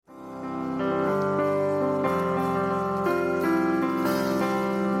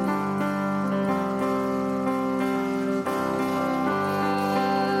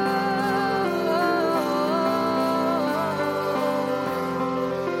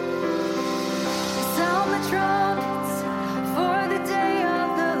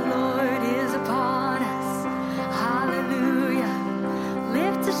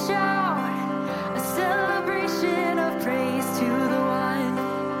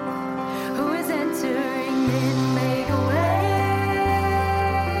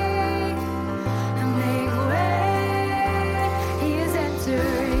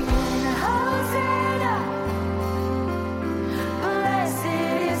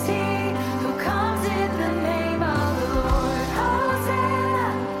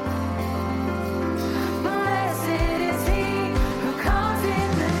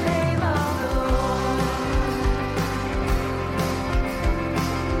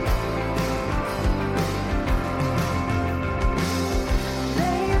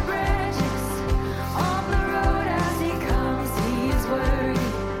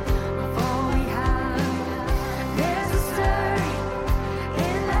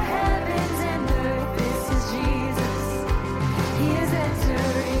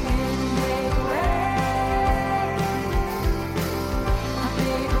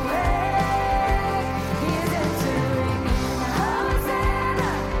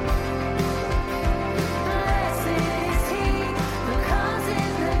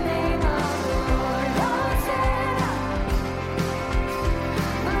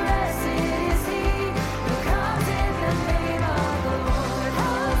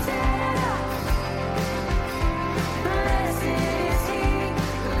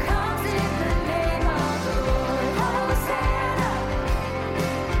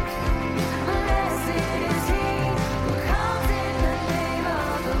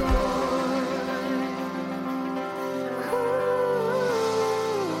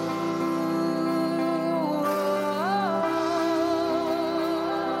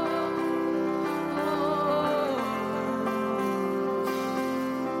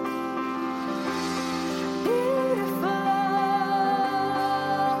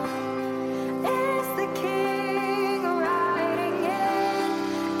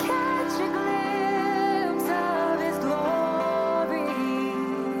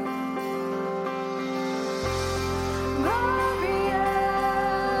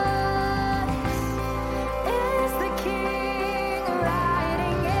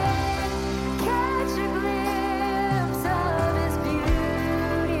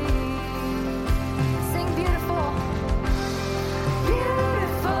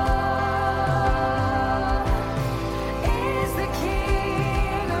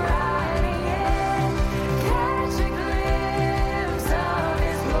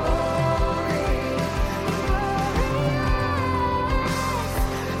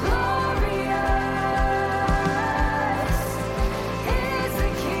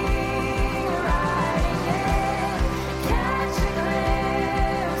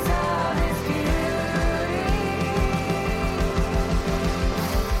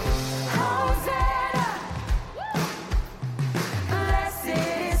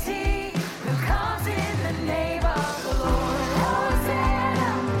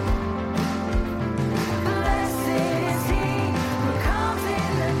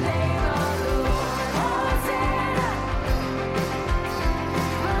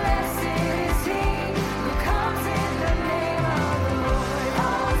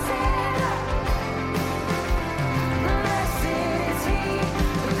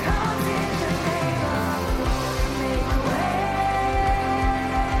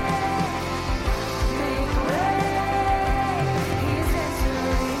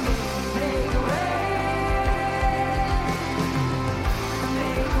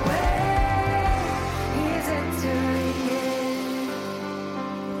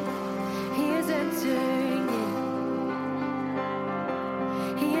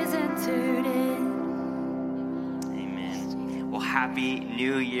He has entered in. Amen. Well, happy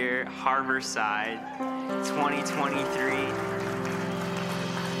New Year, Harborside 2023.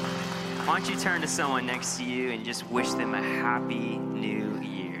 Why don't you turn to someone next to you and just wish them a happy New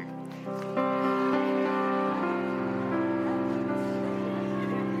Year.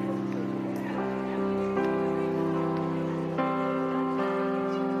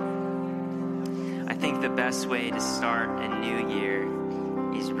 I think the best way to start a new year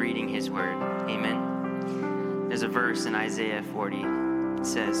is reading his word. Amen. There's a verse in Isaiah 40. It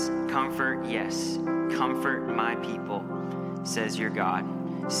says, "Comfort, yes, comfort my people, says your God.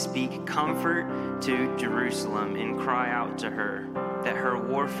 Speak comfort to Jerusalem and cry out to her that her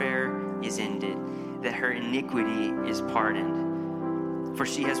warfare is ended, that her iniquity is pardoned. For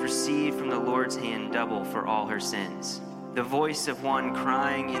she has received from the Lord's hand double for all her sins. The voice of one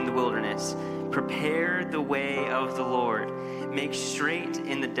crying in the wilderness, prepare the way of the Lord, make straight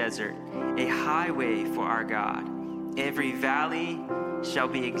in the desert a highway for our God. Every valley shall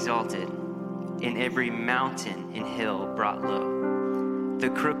be exalted, and every mountain and hill brought low. The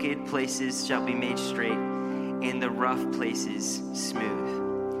crooked places shall be made straight, and the rough places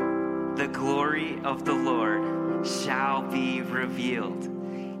smooth. The glory of the Lord shall be revealed,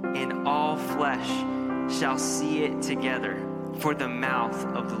 and all flesh shall see it together, for the mouth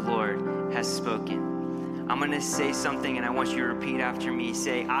of the Lord has spoken." I'm going to say something, and I want you to repeat after me.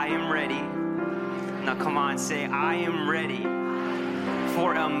 Say, "I am ready." Now come on, say, "I am ready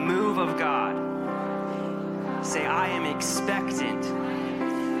for a move of God." Say, "I am expectant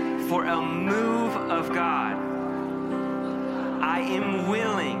for a move of God. I am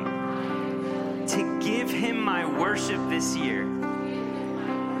willing to give him my worship this year.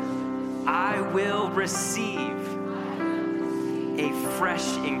 I will receive a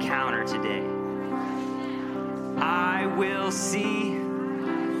fresh encounter today. I will see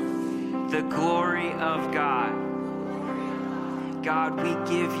the glory of God." God, we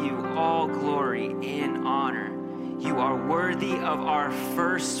give you all glory and honor. You are worthy of our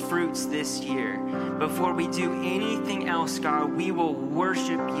first fruits this year. Before we do anything else, God, we will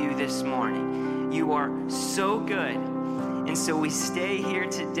worship you this morning. You are so good. And so we stay here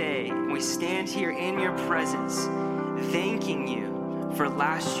today, and we stand here in your presence, thanking you for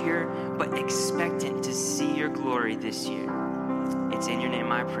last year, but expectant to see your glory this year. It's in your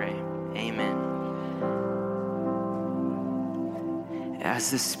name I pray. Amen.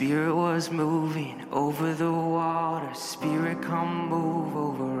 As the Spirit was moving over the water, Spirit, come move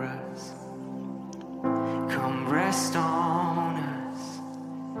over us. Come rest on us.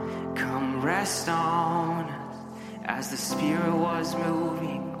 Come rest on us. As the Spirit was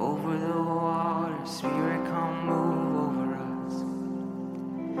moving over the water, Spirit, come move over us.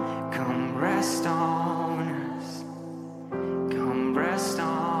 Come rest on us. Come rest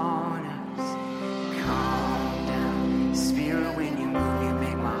on us. Calm down. Spirit, when you move, you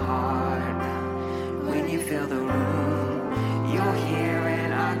make my heart pound. When you fill the room, you're here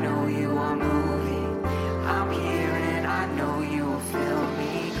and I know you are moving. I'm here and I know you will fill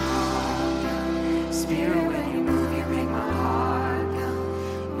me. Calm down. Spirit, when you move, you make my heart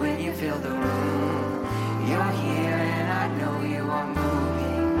pound. When you fill the room, you're here and I know you are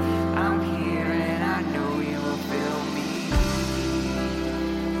moving. I'm here and I know you will fill me.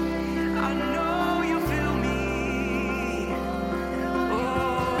 I know you'll fill me. Oh,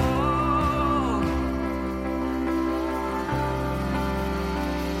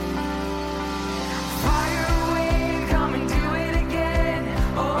 fire wind, come and do it again.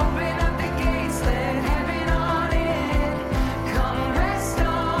 Open up the gates, let heaven on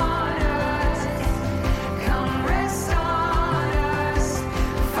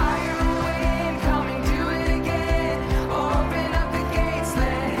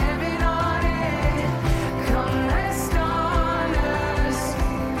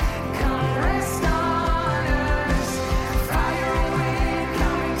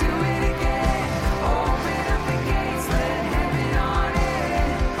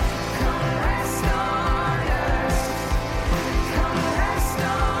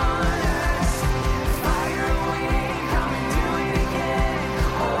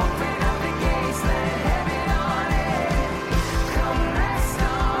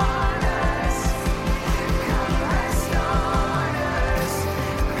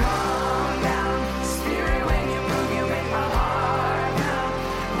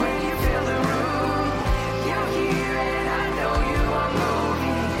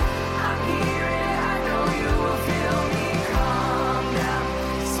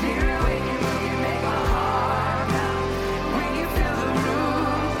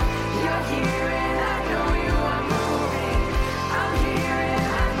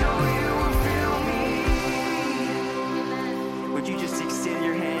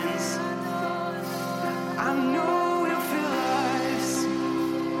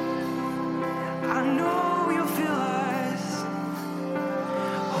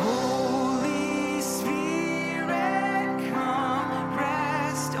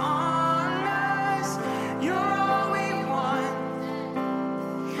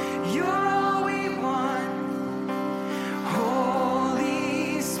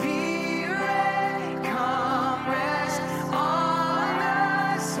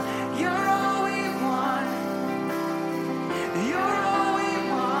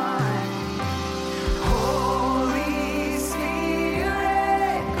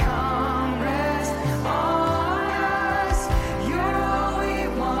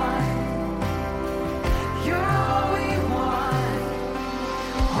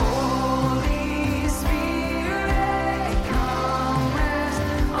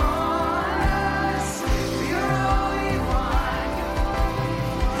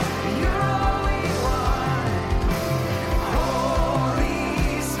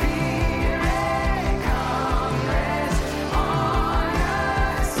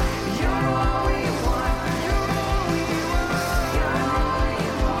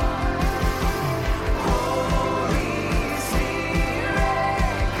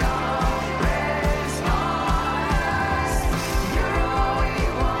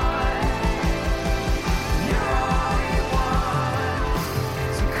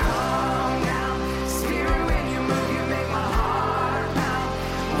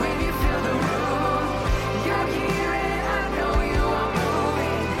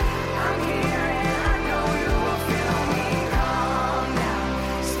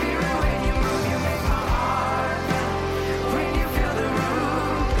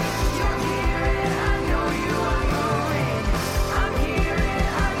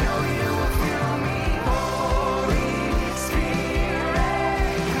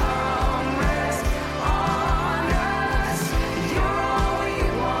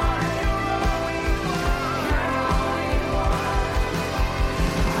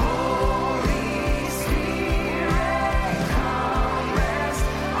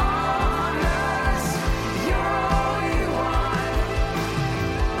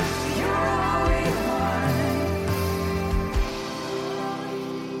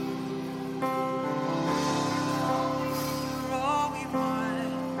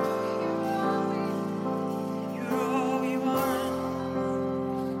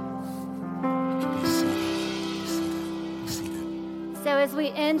as we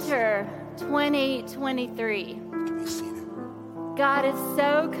enter 2023, Be seated. God is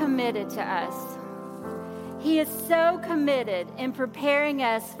so committed to us. He is so committed in preparing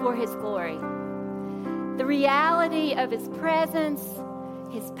us for his glory. The reality of his presence,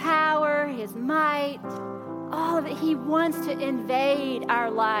 his power, his might, all of it, he wants to invade our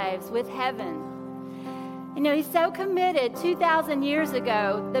lives with heaven. You know, he's so committed. 2,000 years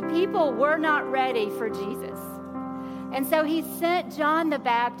ago, the people were not ready for Jesus. And so he sent John the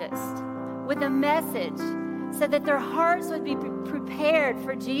Baptist with a message so that their hearts would be prepared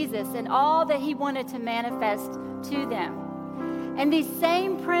for Jesus and all that he wanted to manifest to them. And these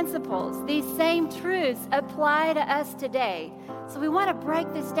same principles, these same truths apply to us today. So we want to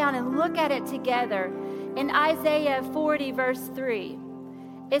break this down and look at it together. In Isaiah 40, verse 3,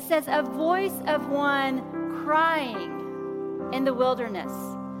 it says, "A voice of one crying in the wilderness,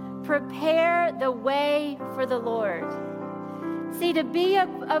 prepare the way for the Lord." See, to be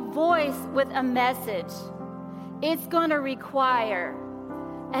a voice with a message, it's going to require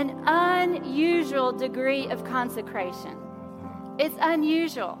an unusual degree of consecration. It's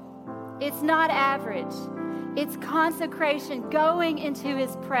unusual. It's not average. It's consecration, going into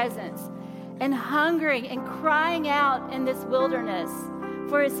his presence and hungering and crying out in this wilderness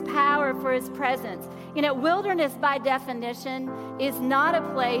for his power, for his presence. You know, wilderness by definition is not a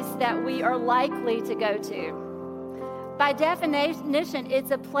place that we are likely to go to. By definition,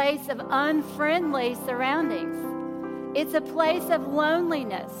 it's a place of unfriendly surroundings. It's a place of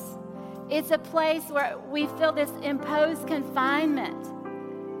loneliness. It's a place where we feel this imposed confinement.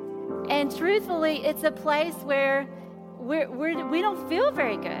 And truthfully, it's a place where we don't feel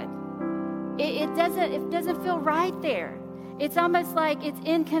very good. It doesn't feel right there. It's almost like it's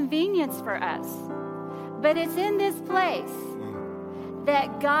inconvenience for us. But it's in this place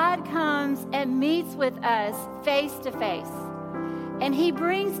that God comes and meets with us face to face. And he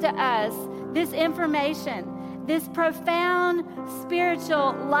brings to us this information, this profound,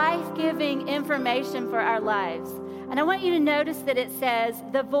 spiritual, life-giving information for our lives. And I want you to notice that it says,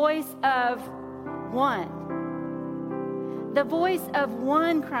 the voice of one. The voice of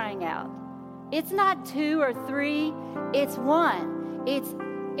one crying out. It's not two or three, it's one. It's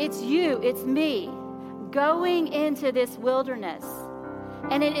you, it's me, going into this wilderness.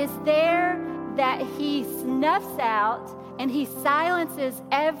 And it is there that he snuffs out and he silences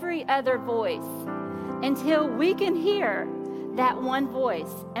every other voice until we can hear that one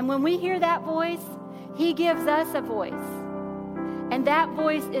voice. And when we hear that voice, he gives us a voice. And that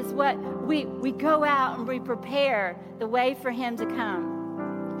voice is what we go out and we prepare the way for him to come.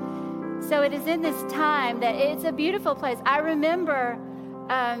 So it is in this time that it's a beautiful place. I remember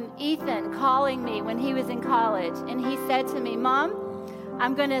Ethan calling me when he was in college, and he said to me, "Mom,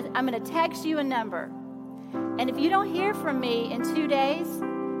 I'm gonna text you a number, and if you don't hear from me in 2 days,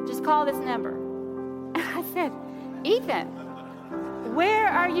 just call this number." I said, "Ethan, where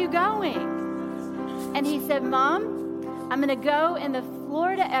are you going?" And he said, "Mom, I'm going to go in the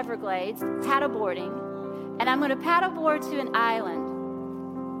Florida Everglades paddleboarding, and I'm going to paddleboard to an island.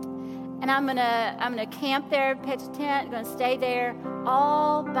 And I'm going to camp there, pitch a tent, I'm going to stay there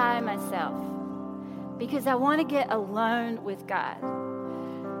all by myself because I want to get alone with God."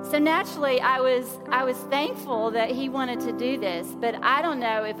 So naturally, I was thankful that he wanted to do this, but I don't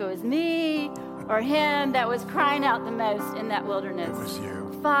know if it was me or him that was crying out the most in that wilderness. It was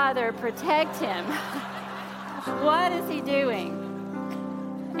you. "Father, protect him." What is he doing?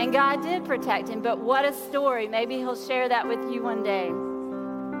 And God did protect him, but what a story. Maybe he'll share that with you one day.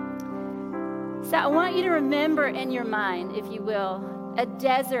 So I want you to remember in your mind, if you will, a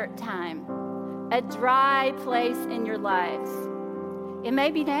desert time, a dry place in your lives. It may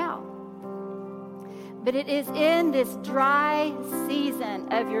be now, but it is in this dry season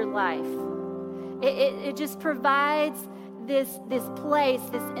of your life. It just provides this place,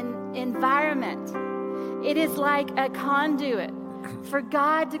 this environment. It is like a conduit for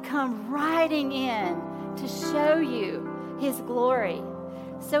God to come riding in to show you his glory.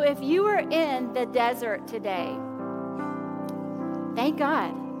 So if you are in the desert today, thank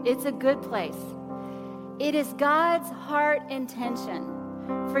God, it's a good place. It is God's heart intention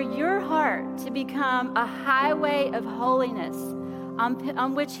for your heart to become a highway of holiness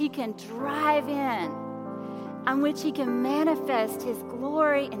on which he can drive in, on which he can manifest his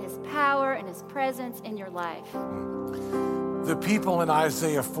glory and his power and his presence in your life. The people in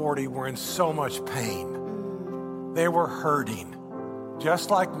Isaiah 40 were in so much pain. They were hurting,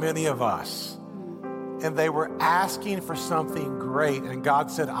 just like many of us. And they were asking for something great, and God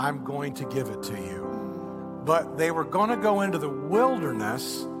said, "I'm going to give it to you." But they were going to go into the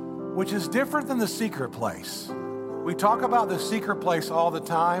wilderness, which is different than the secret place. We talk about the secret place all the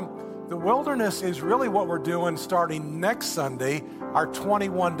time. The wilderness is really what we're doing starting next Sunday, our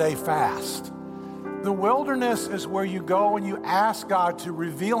 21-day fast. The wilderness is where you go and you ask God to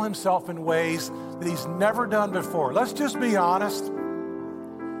reveal himself in ways that he's never done before. Let's just be honest.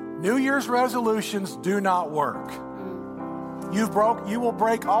 New Year's resolutions do not work. You will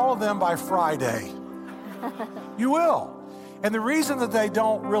break all of them by Friday. You will. And the reason that they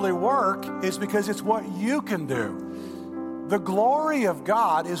don't really work is because it's what you can do. The glory of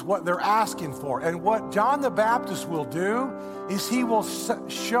God is what they're asking for. And what John the Baptist will do is he will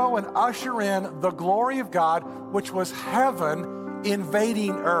show and usher in the glory of God, which was heaven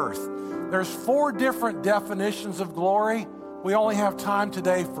invading earth. There's 4 different definitions of glory. We only have time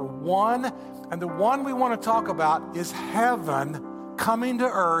today for one. And the one we want to talk about is heaven coming to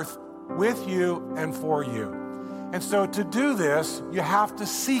earth with you and for you. And so to do this, you have to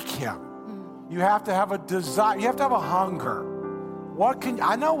seek him. You have to have a desire. You have to have a hunger.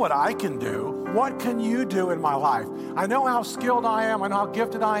 I know what I can do. What can you do in my life? I know how skilled I am. I know how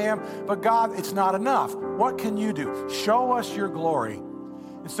gifted I am. But God, it's not enough. What can you do? Show us your glory.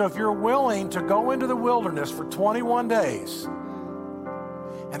 And so if you're willing to go into the wilderness for 21 days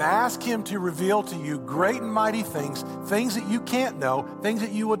and ask him to reveal to you great and mighty things, things that you can't know, things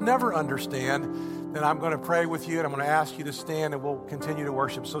that you would never understand, then I'm going to pray with you, and I'm going to ask you to stand, and we'll continue to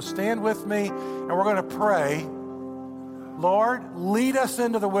worship. So stand with me, and we're going to pray. Lord, lead us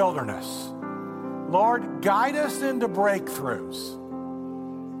into the wilderness. Lord, guide us into breakthroughs.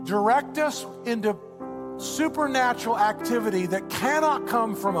 Direct us into supernatural activity that cannot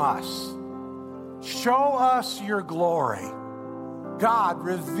come from us. Show us your glory. God,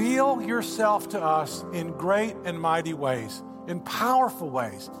 reveal yourself to us in great and mighty ways, in powerful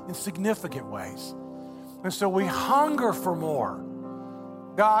ways, in significant ways. And so we hunger for more.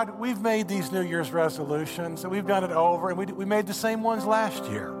 God, we've made these New Year's resolutions, and we've done it over, and we made the same ones last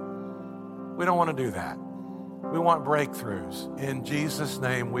year. We don't want to do that. We want breakthroughs. In Jesus'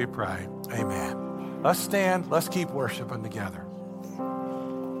 name we pray. Amen. Let's stand. Let's keep worshiping together.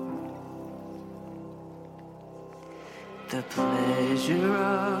 The pleasure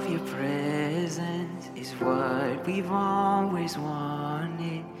of your presence is what we've always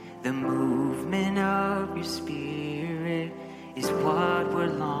wanted. The movement of your spirit is what we're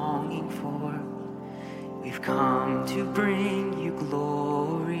longing for. We've come to bring you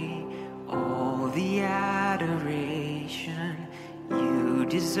glory, all the adoration. You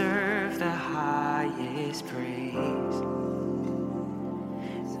deserve the highest praise.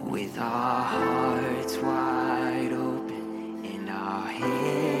 With our hearts wide open and our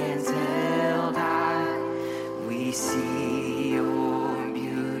hands held high, we see your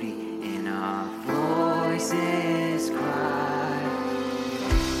beauty and our voices cry.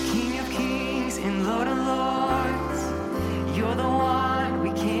 King of kings and Lord of lords, you're the one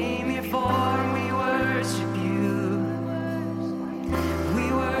we came here for, and we worship you. We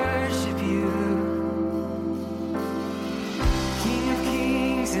worship you. King of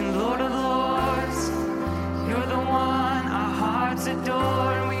kings and Lord of lords, you're the one our hearts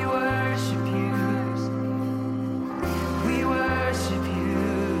adore, and we worship you. We worship you.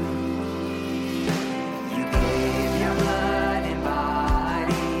 You gave your blood and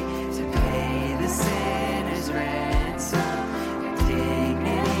body to pay the sinner's ransom. Your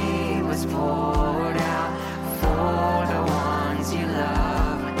dignity was poured out for the ones you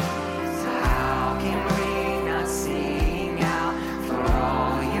love. So how can we not sing out for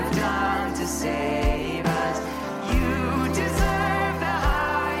all you've done to save us? You deserve the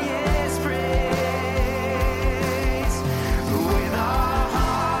highest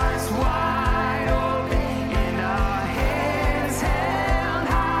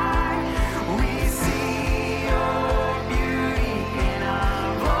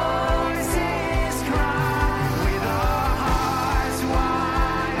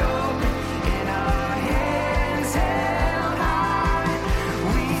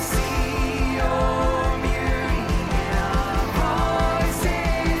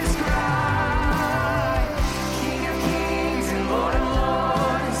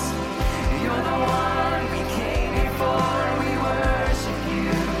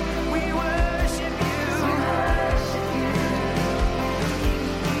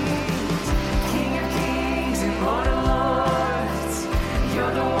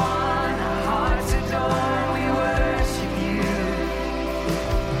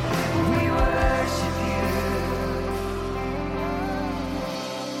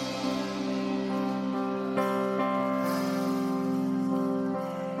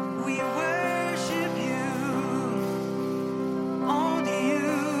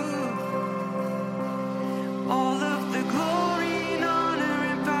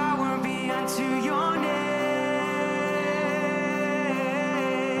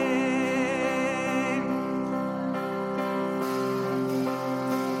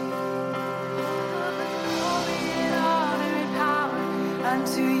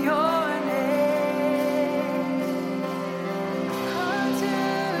unto your name. Unto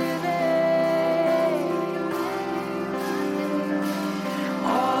your name.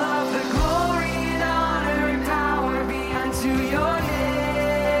 All of the glory and honor and power be unto your name.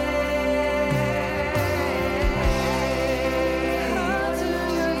 Unto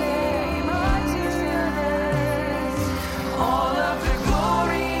your name, unto your name. All of the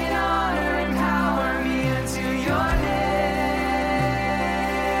glory and honor and power be unto your name.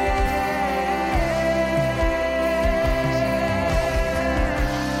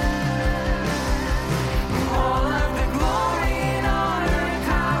 All of the glory and honor and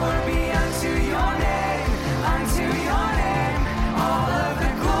power be unto your name, unto your name. All of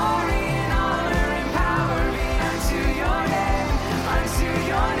the glory and honor and power be unto your name, unto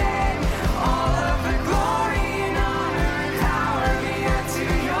your name. All of the glory and honor and power be unto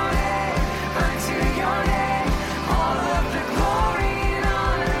your name, unto your name. All of the glory and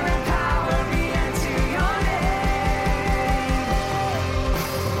honor and power be unto your name.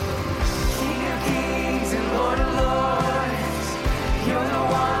 King of kings and Lord of lords, you're the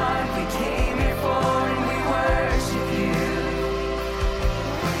one we came here for, and we worship you.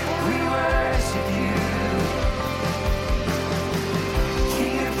 We worship you.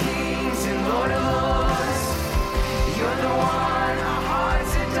 King of kings and Lord of lords, you're the one our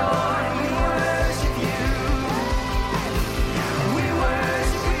hearts adore, and we worship you. We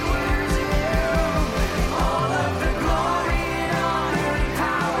worship you. All of the glory and honor and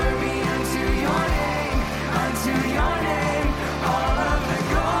power be unto your name, unto your name. All of the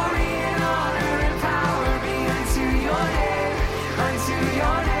glory and honor and power be unto your name, unto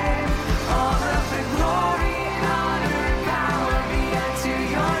your name. All of the glory and honor and power be unto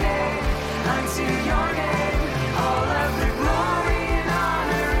your name, unto your name. All of the glory and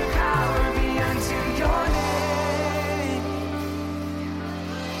honor and power be unto your name.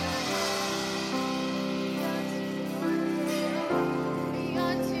 Be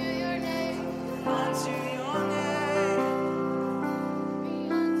unto your name. Unto your name. Be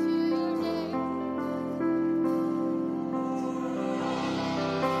unto your name.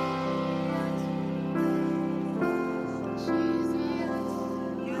 Jesus.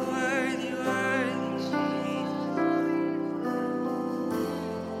 You're worthy, worthy, Jesus.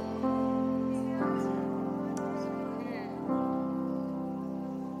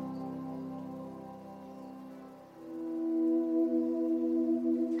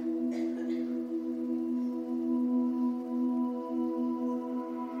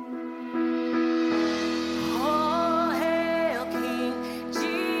 All hail King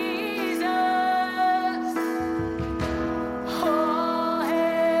Jesus. All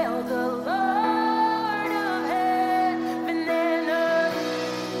hail the Lord of heaven and earth.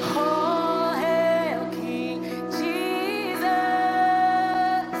 All hail King Jesus.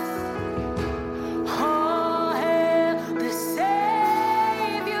 All hail the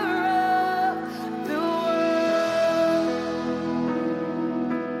Savior of the world.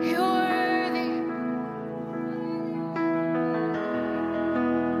 You're worthy.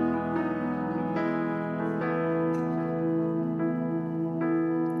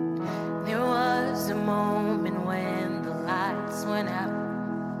 There was a moment when the lights went out,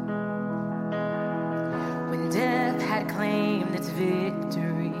 when death had claimed its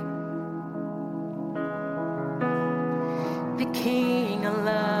victory. The King of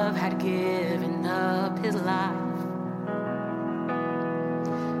love had given up his life,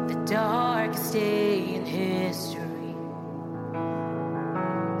 the darkest day in history.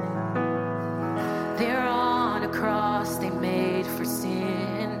 There on a cross they made for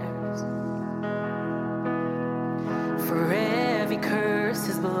sinners. For every curse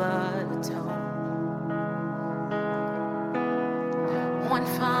his blood atoned. One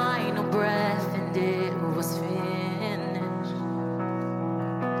final breath and it was finished.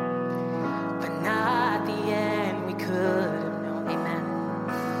 But not the end we could have known. Amen.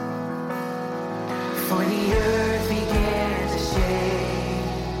 For the earth began to shake,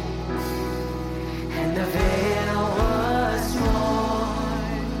 and the veil was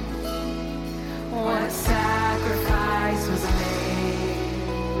torn. What sacrifice was made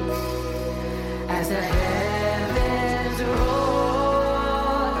as the heavens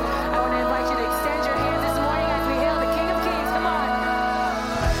roar? I want to invite you to extend your hands this morning as we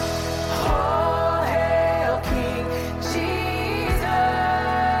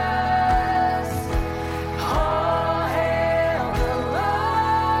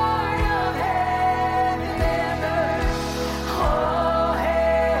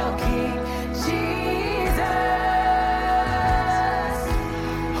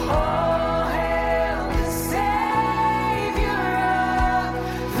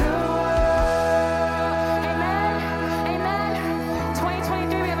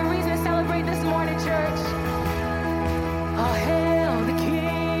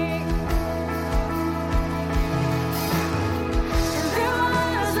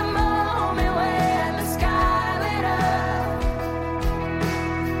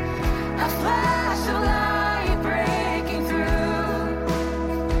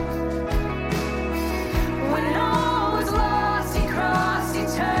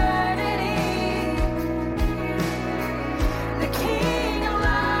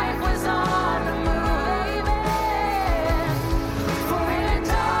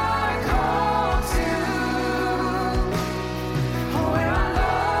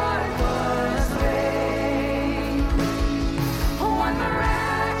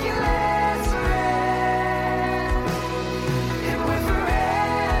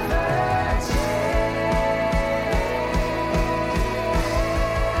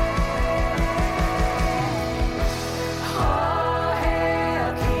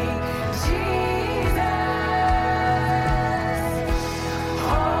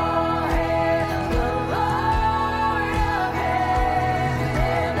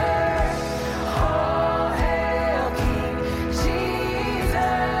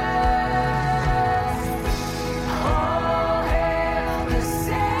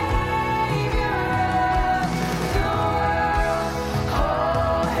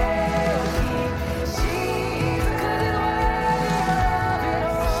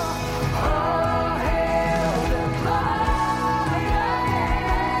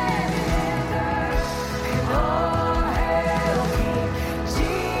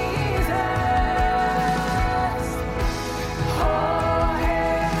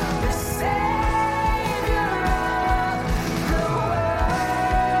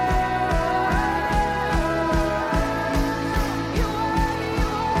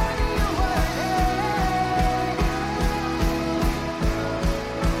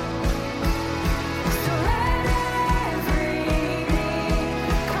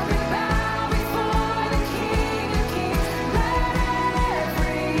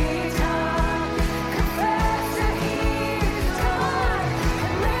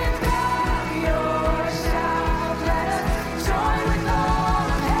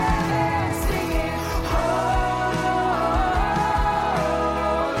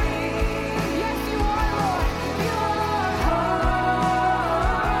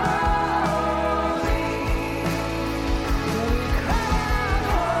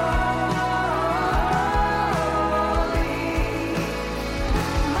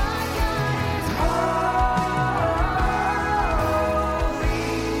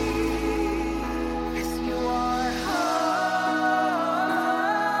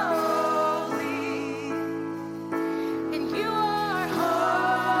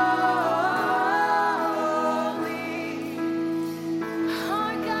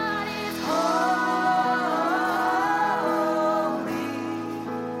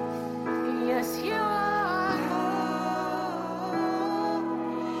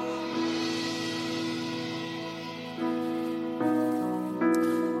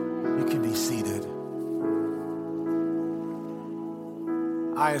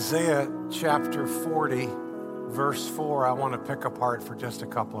Isaiah chapter 40, verse 4, I want to pick apart for just a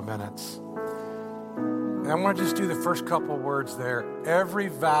couple of minutes. And I want to just do the first couple of words there. Every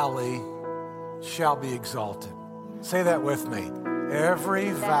valley shall be exalted. Say that with me. Every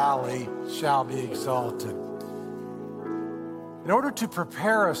valley shall be exalted. In order to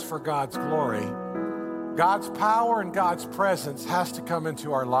prepare us for God's glory, God's power and God's presence has to come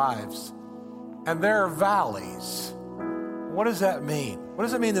into our lives. And there are valleys. What does that mean? What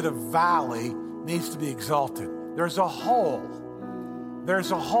does it mean that a valley needs to be exalted? There's a hole.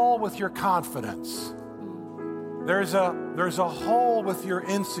 There's a hole with your confidence. There's a hole with your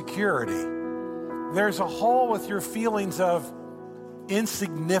insecurity. There's a hole with your feelings of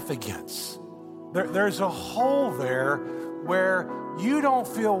insignificance. There's a hole there where you don't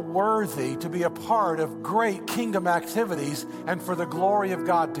feel worthy to be a part of great kingdom activities and for the glory of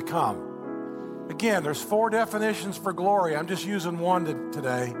God to come. Again, there's 4 definitions for glory. I'm just using one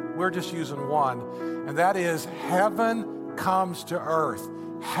today. We're just using one. And that is heaven comes to earth.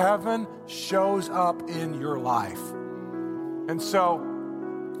 Heaven shows up in your life. And so,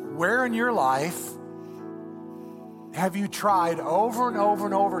 where in your life have you tried over and over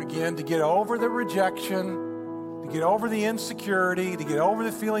and over again to get over the rejection, to get over the insecurity, to get over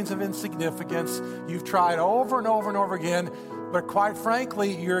the feelings of insignificance? You've tried over and over and over again, but quite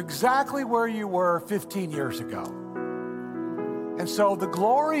frankly, you're exactly where you were 15 years ago. And so the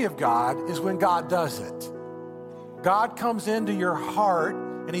glory of God is when God does it. God comes into your heart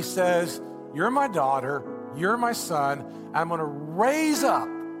and he says, you're my daughter, you're my son, I'm going to raise up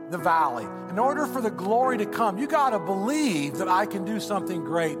the valley. In order for the glory to come, you got to believe that I can do something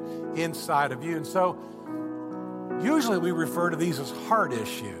great inside of you. And so usually we refer to these as heart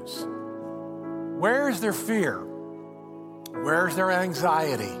issues. Where is their fear? Where is their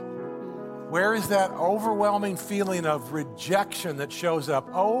anxiety? Where is that overwhelming feeling of rejection that shows up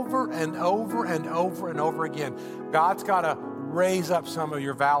over and over and over and over again? God's got to raise up some of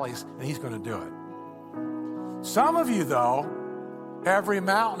your valleys, and he's going to do it. Some of you, though, every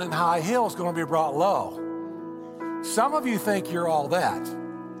mountain and high hill is going to be brought low. Some of you think you're all that.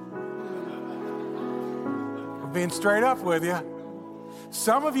 I'm being straight up with you.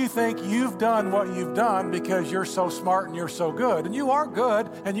 Some of you think you've done what you've done because you're so smart and you're so good. And you are good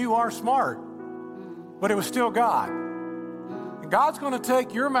and you are smart. But it was still God. And God's going to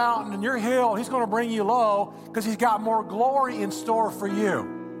take your mountain and your hill, he's going to bring you low because he's got more glory in store for you.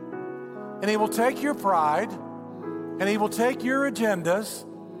 And he will take your pride, and he will take your agendas,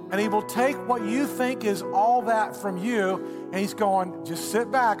 and he will take what you think is all that from you, and he's going, just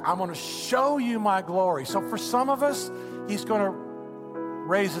sit back. I'm going to show you my glory. So for some of us, he's going to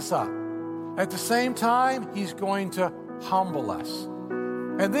raise us up. At the same time, he's going to humble us.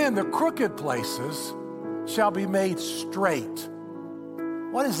 And then the crooked places shall be made straight.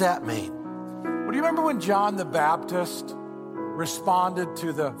 What does that mean? Well, do you remember when John the Baptist responded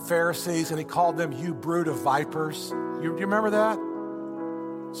to the Pharisees and he called them, you brood of vipers? Do you remember that?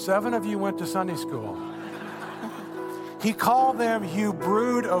 7 of you went to Sunday school. He called them, you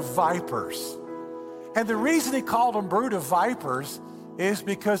brood of vipers. And the reason he called them brood of vipers is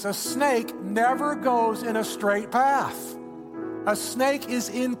because a snake never goes in a straight path. A snake is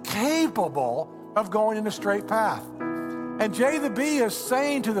incapable of going in a straight path. And J the B is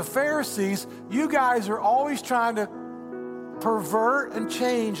saying to the Pharisees, you guys are always trying to pervert and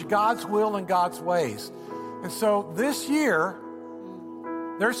change God's will and God's ways. And so this year,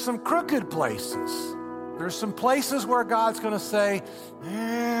 there's some crooked places. There's some places where God's going to say,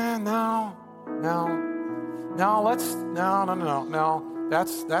 no.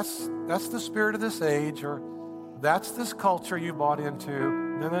 That's the spirit of this age, or that's this culture you bought into.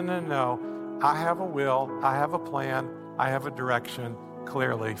 No. I have a will, I have a plan, I have a direction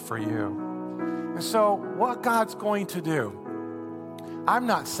clearly for you. And so what God's going to do, I'm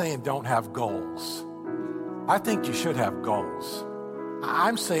not saying don't have goals. I think you should have goals.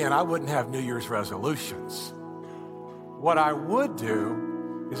 I'm saying I wouldn't have New Year's resolutions. What I would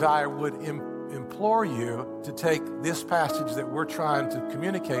do is I would implore you to take this passage that we're trying to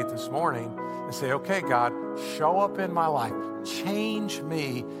communicate this morning and say, okay, God, show up in my life. Change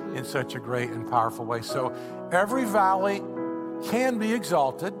me in such a great and powerful way. So every valley can be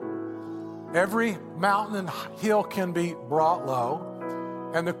exalted. Every mountain and hill can be brought low.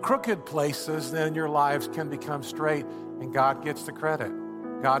 And the crooked places then in your lives can become straight. And God gets the credit.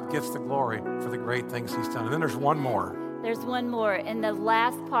 God gets the glory for the great things he's done. And then there's one more. There's one more. In the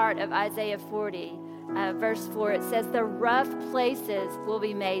last part of Isaiah 40, verse 4, it says, the rough places will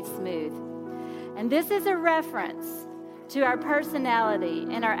be made smooth. And this is a reference to our personality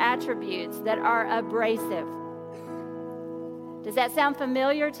and our attributes that are abrasive. Does that sound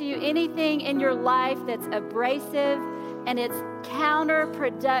familiar to you? Anything in your life that's abrasive and it's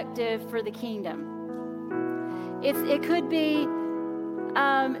counterproductive for the kingdom. It could be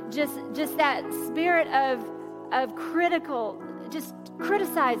just that spirit of critical, just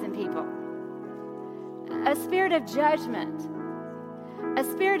criticizing people. A spirit of judgment. A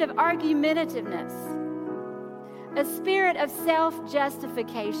spirit of argumentativeness. A spirit of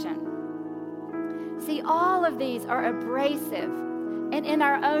self-justification. See, all of these are abrasive, and in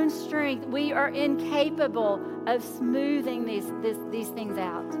our own strength, we are incapable of smoothing these things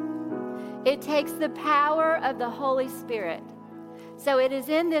out. It takes the power of the Holy Spirit. So it is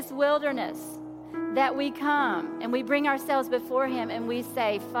in this wilderness that we come and we bring ourselves before Him and we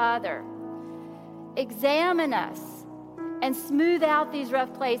say, Father, examine us and smooth out these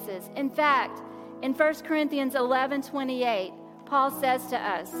rough places. In fact, in 1 Corinthians 11:28, Paul says to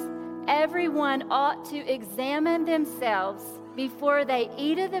us, everyone ought to examine themselves before they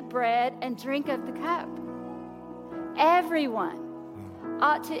eat of the bread and drink of the cup. Everyone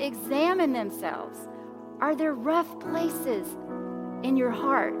ought to examine themselves. Are there rough places in your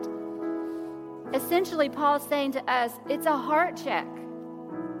heart? Essentially, Paul's saying to us, it's a heart check.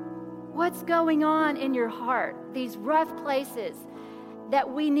 What's going on in your heart? These rough places that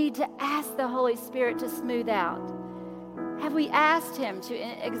we need to ask the Holy Spirit to smooth out. Have we asked Him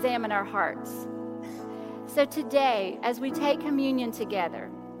to examine our hearts? So today, as we take communion together,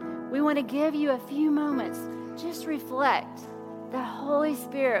 we want to give you a few moments. Just reflect. The Holy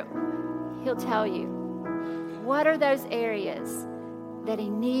Spirit, He'll tell you, what are those areas that He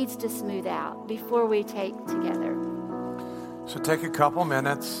needs to smooth out before we take together? So take a couple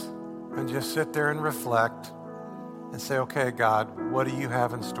minutes and just sit there and reflect and say, okay, God, what do you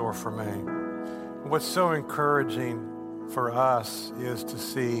have in store for me? What's so encouraging for us is to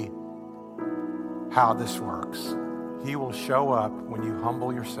see how this works. He will show up when you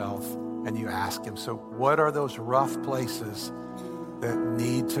humble yourself and you ask Him. So what are those rough places that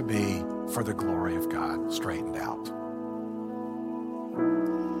need to be, for the glory of God, straightened out?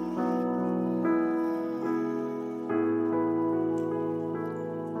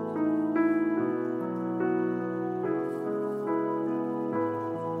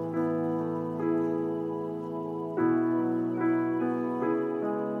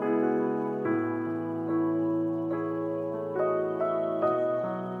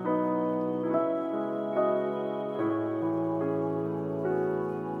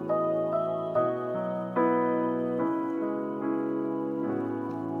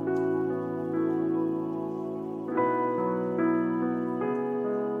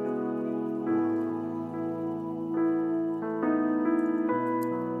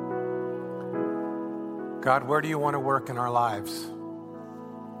 God, where do you want to work in our lives?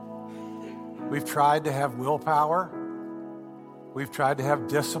 We've tried to have willpower. We've tried to have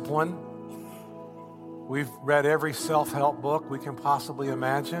discipline. We've read every self-help book we can possibly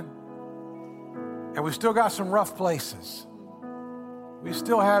imagine. And we've still got some rough places. We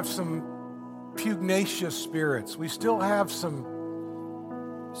still have some pugnacious spirits. We still have some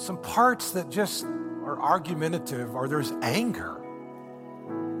parts that just are argumentative, or there's anger.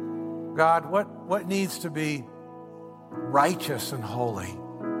 God, what needs to be righteous and holy?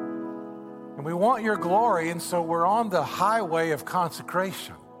 And we want your glory, and so we're on the highway of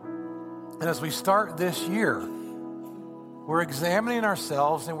consecration. And as we start this year, we're examining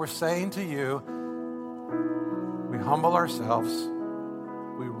ourselves and we're saying to you, we humble ourselves.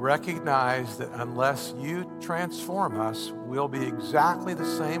 We recognize that unless you transform us, we'll be exactly the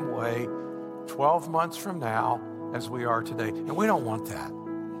same way 12 months from now as we are today. And we don't want that.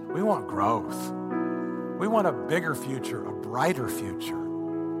 We want growth. We want a bigger future, a brighter future.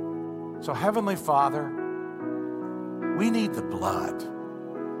 So Heavenly Father, we need the blood.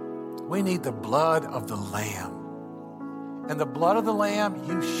 We need the blood of the Lamb. And the blood of the Lamb,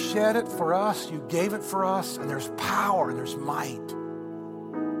 you shed it for us, you gave it for us, and there's power and there's might.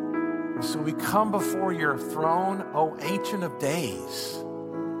 And so we come before your throne, O Ancient of Days,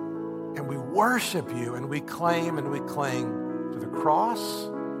 and we worship you, and we claim and we cling to the cross,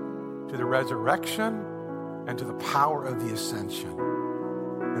 to the resurrection, and to the power of the ascension.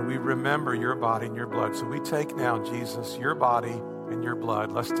 And we remember your body and your blood. So we take now, Jesus, your body and your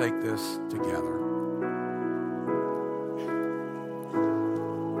blood. Let's take this together.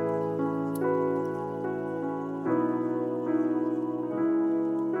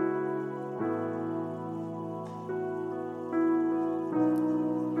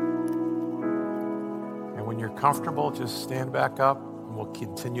 And when you're comfortable, just stand back up. We'll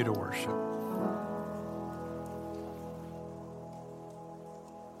continue to worship.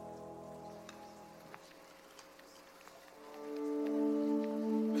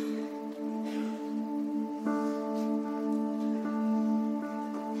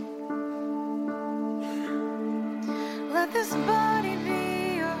 Let this body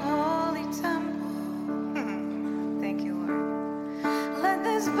be your holy temple. Thank you, Lord. Let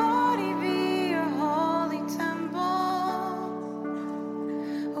this body be your holy temple,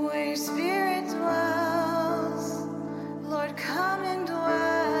 where your spirit dwells. Lord, come and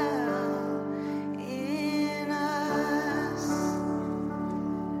dwell in us.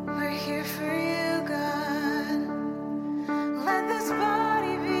 We're here for you, God. Let this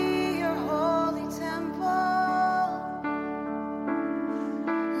body be your holy temple.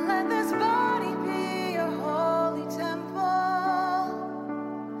 Let this body be your holy temple,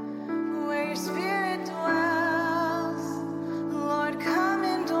 where your spirit dwells. Lord, come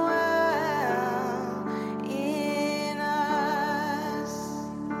and dwell in us.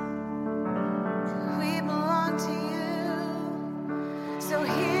 We belong to you. So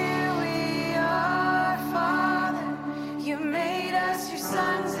here we are, Father. You made us your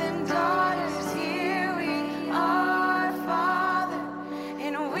sons and daughters. Here we are, Father,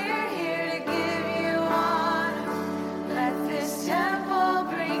 and we're here to give you honor. Let this temple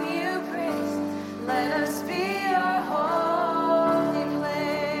bring you praise. Let us be your holy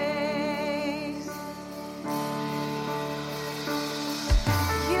place.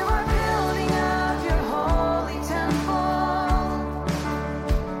 You are building up your holy temple,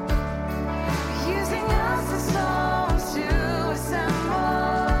 using us as stones to assemble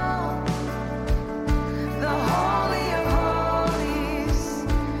the Holy of Holies.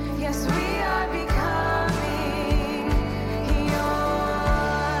 Yes, we are becoming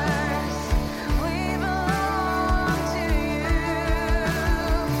yours. We belong to you.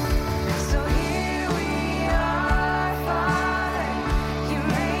 So here we are, Father. You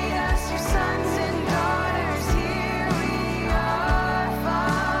made us your sons and daughters. Here we are,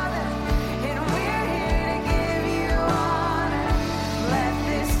 Father, and we're here to give you honor. Let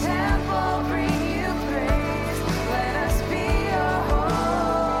this temple bring you praise. Let us be your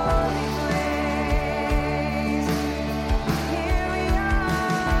holy place. Here we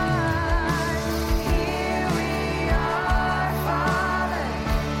are, Father.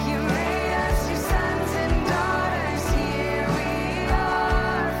 You made us your sons and daughters. Here we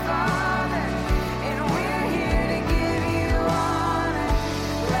are, Father, and we're here to give you honor.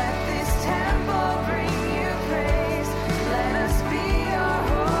 Let this temple bring you praise. Let us be your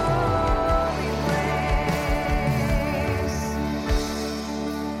holy place.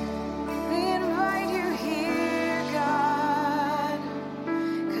 We invite you here, God,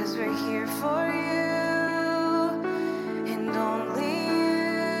 'cause we're here for you and only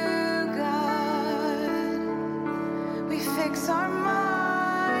you, God. We fix our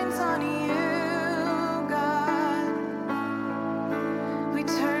minds on you, God. We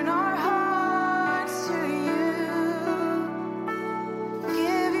turn our hearts to you.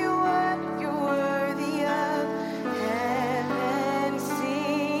 Give you what you're worthy of. Heaven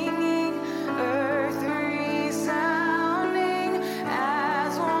singing, earth resounding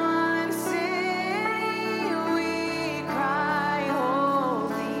as one city. We cry,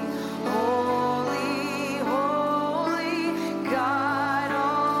 holy, holy, holy, God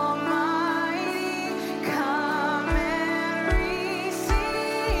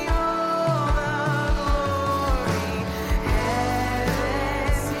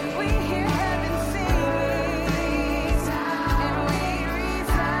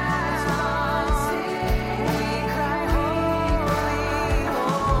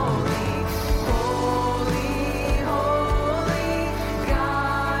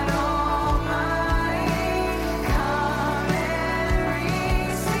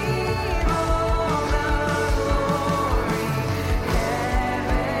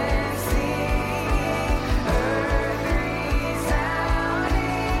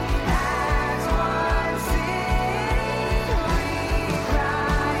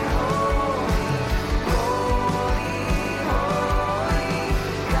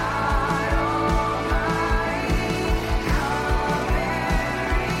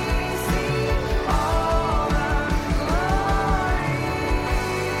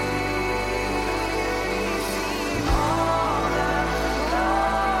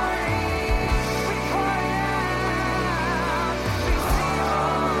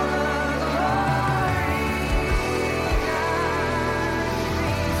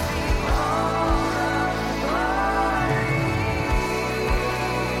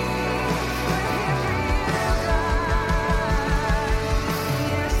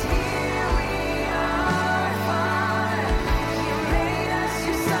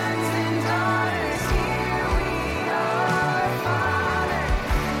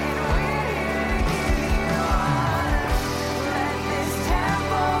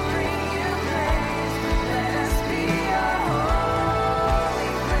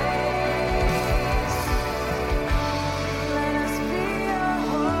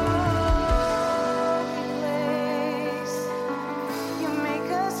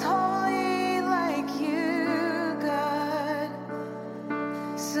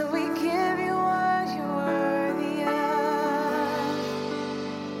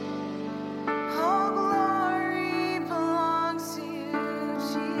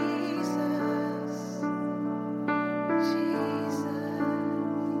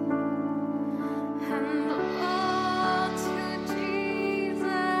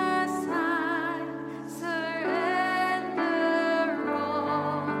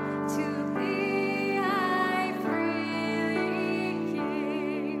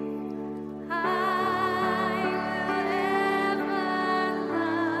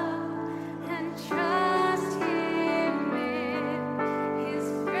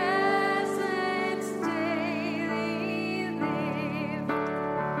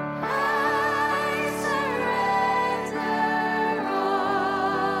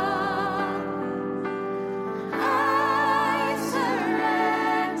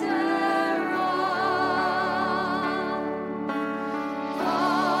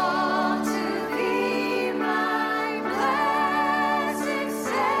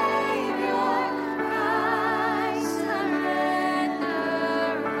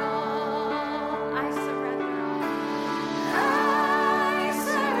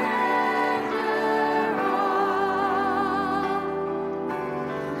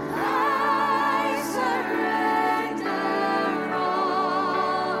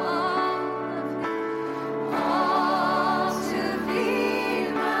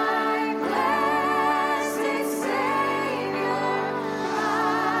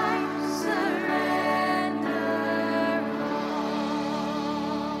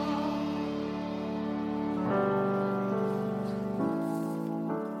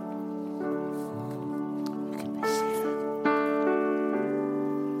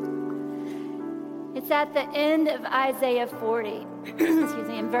it's at the end of Isaiah 40, excuse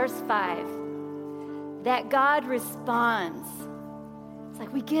me, in verse 5, that God responds. It's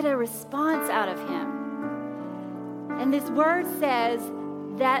like we get a response out of him. And this word says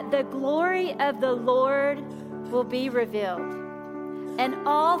that the glory of the Lord will be revealed, and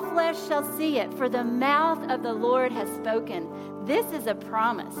all flesh shall see it, for the mouth of the Lord has spoken. This is a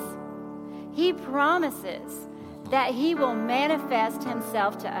promise. He promises that he will manifest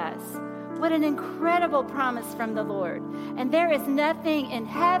himself to us. What an incredible promise from the Lord. And there is nothing in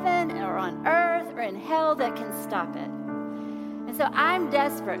heaven or on earth or in hell that can stop it. And so I'm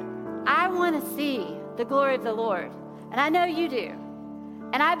desperate. I want to see the glory of the Lord. And I know you do.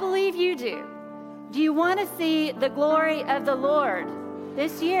 And I believe you do. Do you want to see the glory of the Lord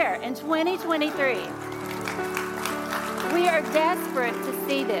this year in 2023? We are desperate to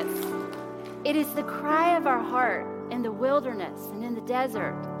see this. It is the cry of our heart in the wilderness and in the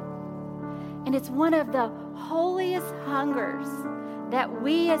desert. And it's one of the holiest hungers that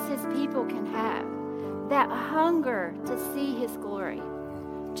we as his people can have. That hunger to see his glory,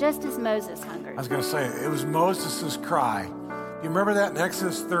 just as Moses hungered. I was going to say, it was Moses' cry. You remember that in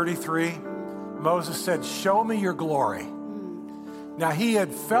Exodus 33? Moses said, "Show me your glory." Now, he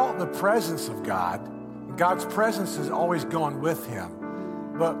had felt the presence of God. God's presence has always gone with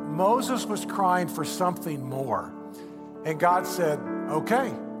him. But Moses was crying for something more. And God said,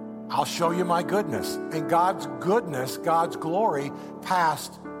 "Okay, I'll show you my goodness." And God's goodness, God's glory,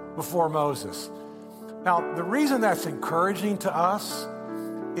 passed before Moses. Now, the reason that's encouraging to us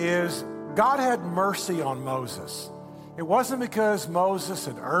is God had mercy on Moses. It wasn't because Moses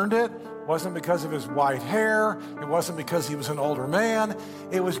had earned it. It wasn't because of his white hair. It wasn't because he was an older man.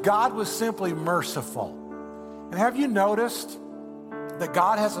 It was God was simply merciful. And have you noticed that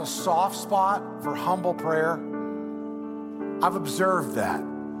God has a soft spot for humble prayer? I've observed that.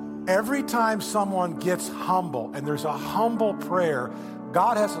 Every time someone gets humble and there's a humble prayer,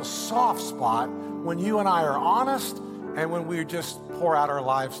 God has a soft spot when you and I are honest and when we just pour out our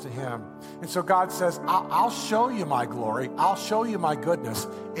lives to him. And so God says, I'll show you my glory. I'll show you my goodness.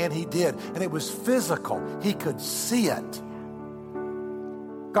 And he did. And it was physical. He could see it.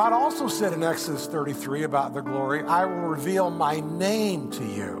 God also said in Exodus 33 about the glory, "I will reveal my name to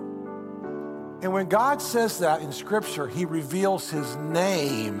you." And when God says that in Scripture, he reveals his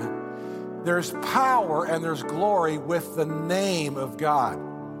name. There's power and there's glory with the name of God.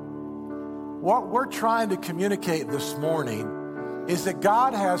 What we're trying to communicate this morning is that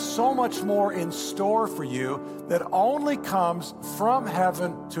God has so much more in store for you that only comes from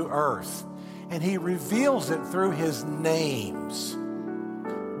heaven to earth. And he reveals it through his names.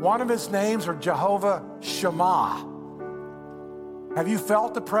 One of his names are Jehovah Shammah. Have you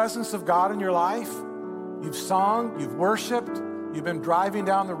felt the presence of God in your life? You've sung, you've worshiped, you've been driving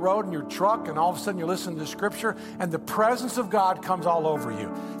down the road in your truck, and all of a sudden you're listening to Scripture, and the presence of God comes all over you.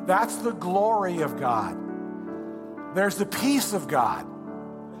 That's the glory of God. There's the peace of God.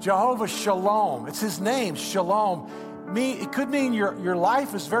 Jehovah Shalom. It's his name, Shalom. It could mean your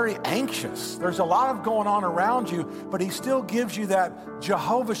life is very anxious. There's a lot of going on around you, but he still gives you that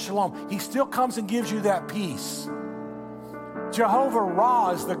Jehovah Shalom. He still comes and gives you that peace. Jehovah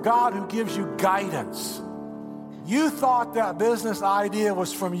Ra is the God who gives you guidance. You thought that business idea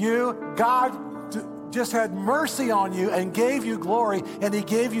was from you. God just had mercy on you and gave you glory, and he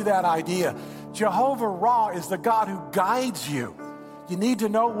gave you that idea. Jehovah Ra is the God who guides you. You need to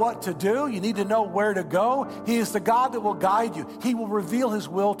know what to do. You need to know where to go. He is the God that will guide you. He will reveal his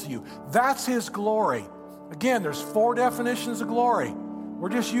will to you. That's his glory. Again, there's 4 definitions of glory. We're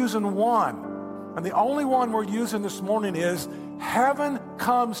just using one. And the only one we're using this morning is heaven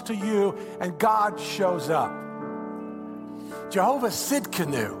comes to you and God shows up. Jehovah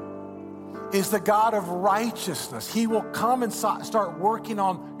Sidkenu is the God of righteousness. He will come and start working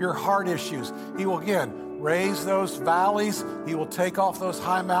on your heart issues. He will, again, raise those valleys. He will take off those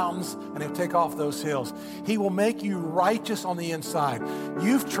high mountains, and he'll take off those hills. He will make you righteous on the inside.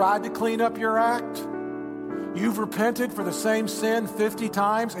 You've tried to clean up your act. You've repented for the same sin 50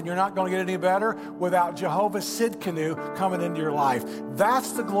 times, and you're not going to get any better without Jehovah Sidkenu coming into your life.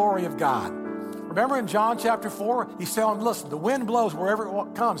 That's the glory of God. Remember in John chapter 4, he's telling, listen, the wind blows wherever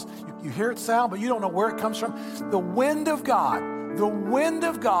it comes. You hear it sound, but you don't know where it comes from. The wind of God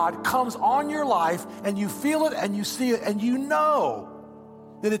comes on your life, and you feel it, and you see it, and you know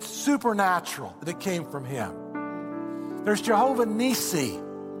that it's supernatural, that it came from him. There's Jehovah Nissi.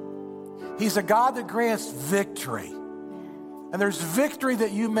 He's a God that grants victory. And there's victory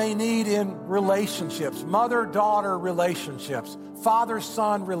that you may need in relationships, mother-daughter relationships,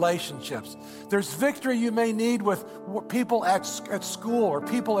 father-son relationships. There's victory you may need with people at school or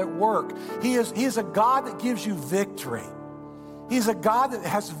people at work. He is a God that gives you victory. He's a God that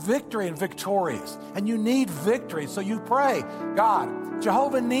has victory and victorious. And you need victory. So you pray, God,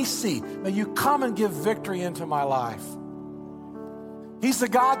 Jehovah Nissi, may you come and give victory into my life. He's the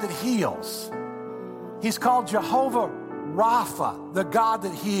God that heals. He's called Jehovah Rapha, the God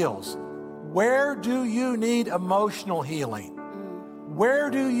that heals. Where do you need emotional healing? Where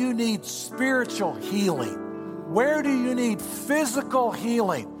do you need spiritual healing? Where do you need physical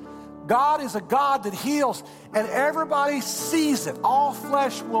healing? God is a God that heals, and everybody sees it. All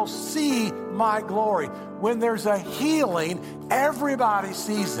flesh will see my glory. When there's a healing, everybody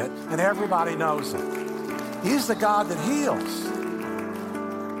sees it, and everybody knows it. He's the God that heals.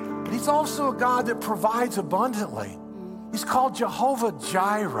 But he's also a God that provides abundantly. He's called Jehovah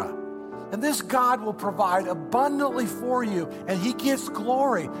Jireh. And this God will provide abundantly for you, and he gets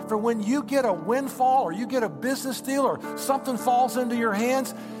glory. For when you get a windfall or you get a business deal or something falls into your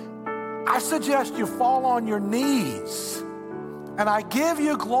hands, I suggest you fall on your knees. And I give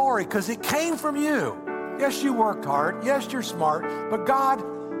you glory because it came from you. Yes, you worked hard. Yes, you're smart. But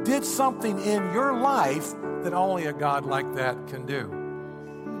God did something in your life that only a God like that can do.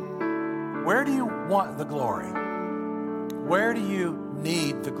 Where do you want the glory? Where do you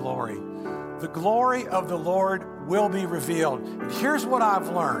need the glory? The glory of the Lord will be revealed. And here's what I've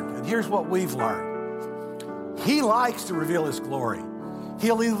learned, and here's what we've learned. He likes to reveal his glory.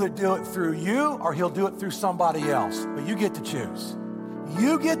 He'll either do it through you or he'll do it through somebody else. But you get to choose.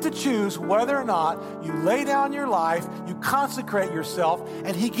 You get to choose whether or not you lay down your life, you consecrate yourself,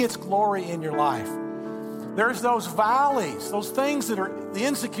 and he gets glory in your life. There's those valleys, those things that are the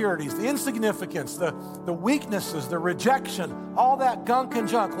insecurities, the insignificance, the weaknesses, the rejection, all that gunk and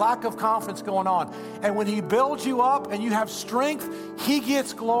junk, lack of confidence going on. And when he builds you up and you have strength, he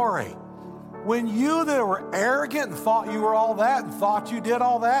gets glory. When you that were arrogant and thought you were all that and thought you did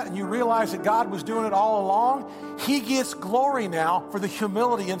all that and you realize that God was doing it all along, he gets glory now for the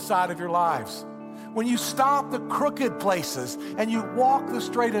humility inside of your lives. When you stop the crooked places and you walk the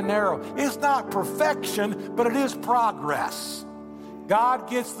straight and narrow, it's not perfection, but it is progress. God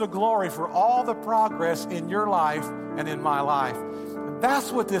gets the glory for all the progress in your life and in my life. And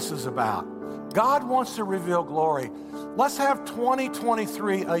that's what this is about. God wants to reveal glory. Let's have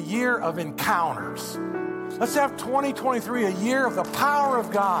 2023 a year of encounters. Let's have 2023 a year of the power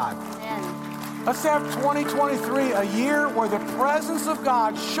of God. Amen. Let's have 2023 a year where the presence of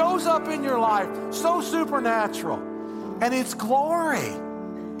God shows up in your life so supernatural. And it's glory.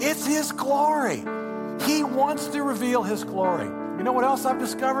 It's his glory. He wants to reveal his glory. You know what else I've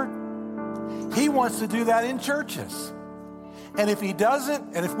discovered? He wants to do that in churches. And if he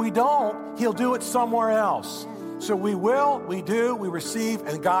doesn't, and if we don't, he'll do it somewhere else. So we will, we do, we receive,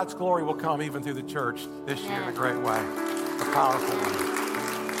 and God's glory will come even through the church this year in a great way, a powerful way.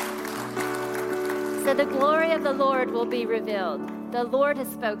 So the glory of the Lord will be revealed. The Lord has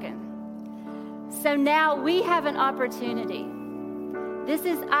spoken. So now we have an opportunity. This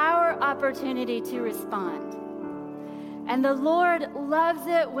is our opportunity to respond. And the Lord loves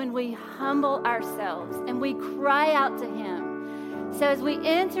it when we humble ourselves and we cry out to him. So as we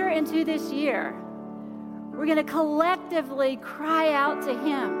enter into this year, we're going to collectively cry out to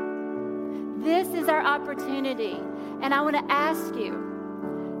him. This is our opportunity. And I want to ask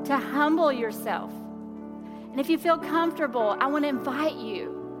you to humble yourself. And if you feel comfortable, I want to invite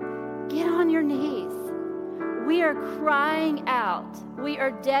you, get on your knees. We are crying out. We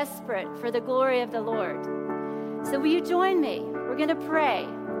are desperate for the glory of the Lord. So will you join me? We're going to pray,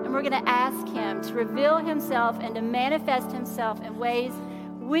 and we're going to ask him to reveal himself and to manifest himself in ways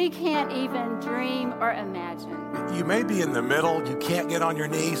we can't even dream or imagine. You may be in the middle, you can't get on your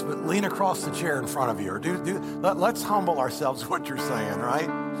knees, but lean across the chair in front of you. Or let's humble ourselves, what you're saying, right?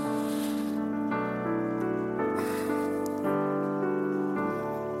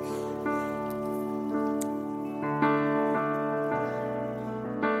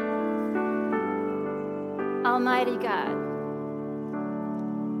 Almighty God,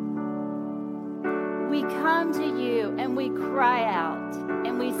 we come to you and we cry out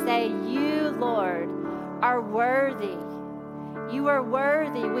and we say, you, Lord, are worthy. You are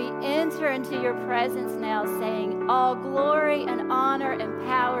worthy. We enter into your presence now saying, all glory and honor and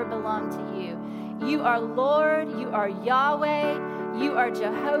power belong to you. You are Lord. You are Yahweh. You are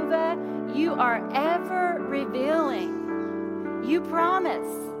Jehovah. You are ever revealing. You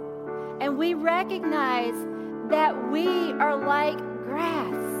promise. And we recognize that we are like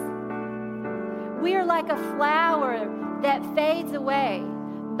grass. We are like a flower that fades away,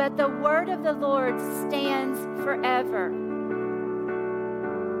 but the word of the Lord stands forever.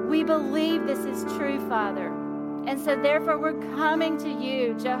 We believe this is true, Father. And so therefore we're coming to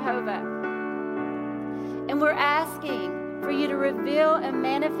you, Jehovah. And we're asking for you to reveal and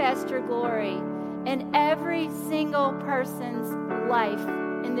manifest your glory in every single person's life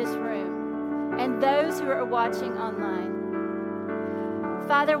in this room and those who are watching online.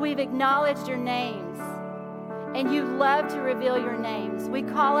 Father, we've acknowledged your names, and you love to reveal your names. We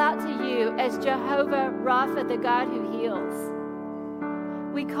call out to you as Jehovah Rapha, the God who heals.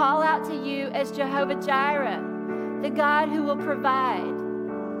 We call out to you as Jehovah Jireh, the God who will provide.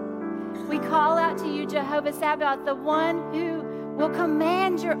 We call out to you, Jehovah Sabaoth, the one who will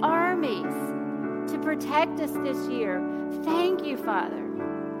command your armies to protect us this year. Thank you, Father.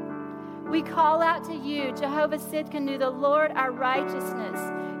 We call out to you, Jehovah Sidkenu, the Lord our righteousness.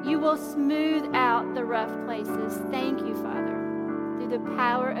 You will smooth out the rough places. Thank you, Father, through the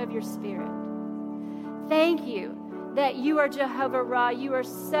power of your Spirit. Thank you that you are Jehovah Ra. You are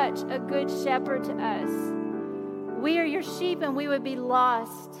such a good shepherd to us. We are your sheep, and we would be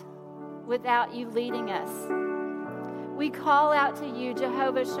lost without you leading us. We call out to you,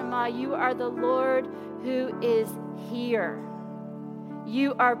 Jehovah Shammah. You are the Lord who is here.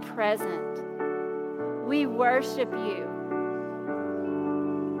 You are present. We worship you.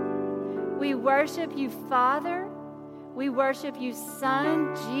 We worship you, Father. We worship you,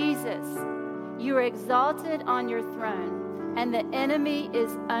 Son, Jesus. You are exalted on your throne, and the enemy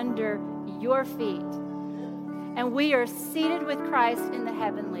is under your feet. And we are seated with Christ in the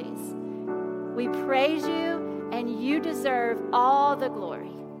heavenlies. We praise you, and you deserve all the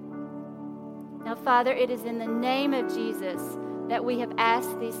glory. Now, Father, it is in the name of Jesus that we have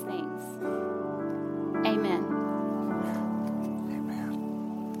asked these things. Amen. Amen.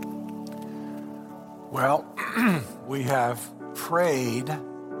 Well, we have prayed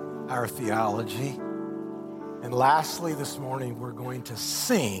our theology. And lastly, this morning, we're going to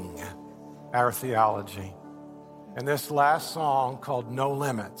sing our theology. And this last song, called No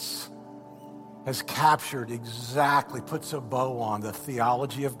Limits, has captured exactly, puts a bow on the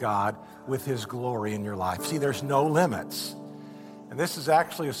theology of God with his glory in your life. See, there's no limits. And this is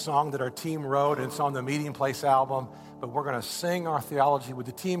actually a song that our team wrote, and it's on the Meeting Place album, but we're going to sing our theology. Would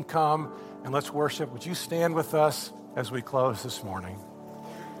the team come and let's worship? Would you stand with us as we close this morning?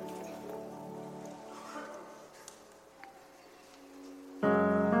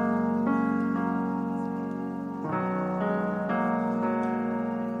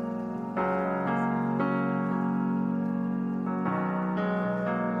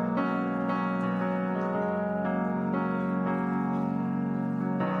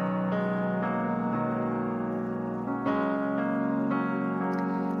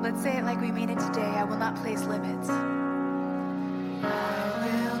 Let's say it like we mean it today. I will not place limits. I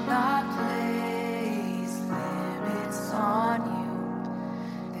will not place limits on you.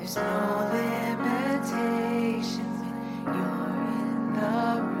 There's no limitation when you're in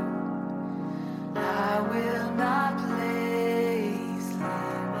the room. I will not place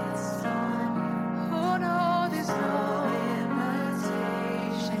limits on you. Oh no, there's no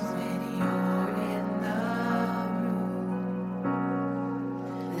limitation when you're in the room.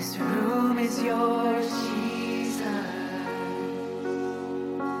 This room is yours, Jesus.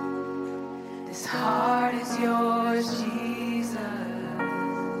 This heart is yours, Jesus.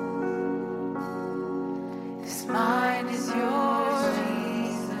 This mind is yours,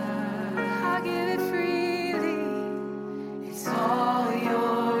 Jesus. I give it freely. It's all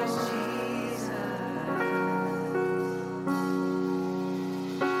yours, Jesus.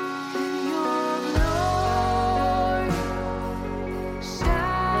 And your glory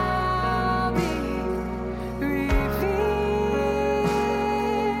shall be revealed.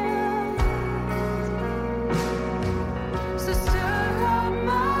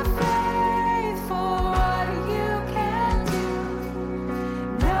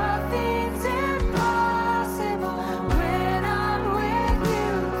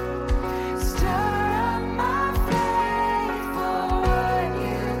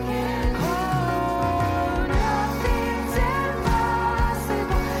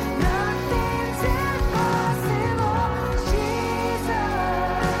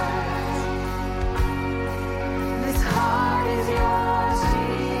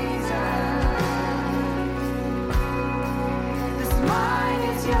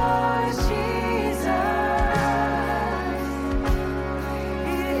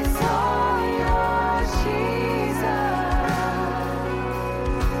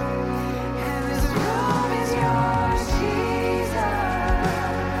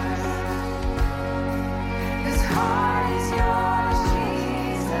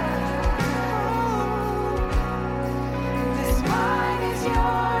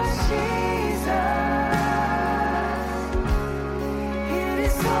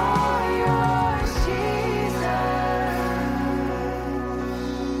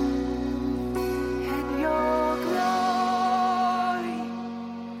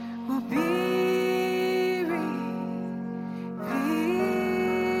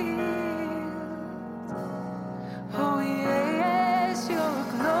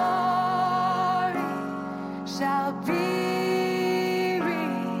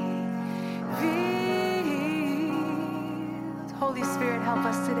 Holy Spirit, help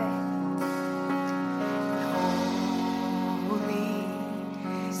us today.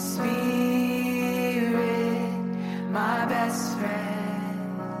 Holy Spirit, my best friend.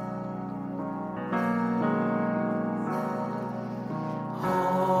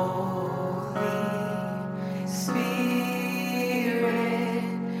 Holy Spirit,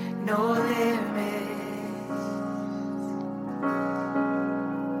 no limits.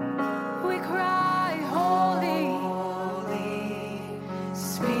 We cry, Holy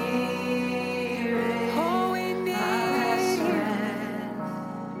Spirit. Oh, we need you.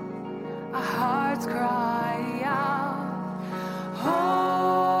 Our hearts cry out,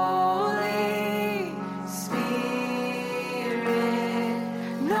 Holy Spirit,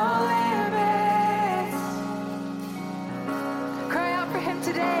 no limits. Cry out for him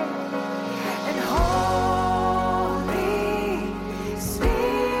today. And Holy Spirit,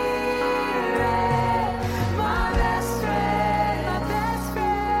 my best friend, my best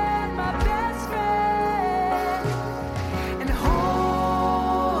friend, my best friend. And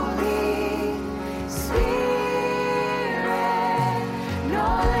Holy Spirit, no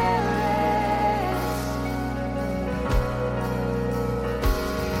limits.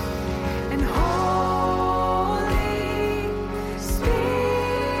 And Holy Spirit,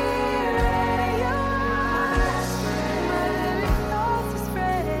 you're my best friend, my closest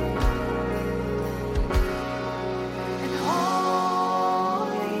friend. And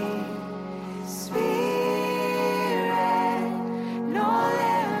Holy Spirit, no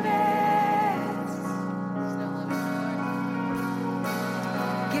limits.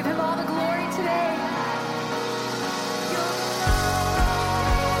 Give him all the glory today.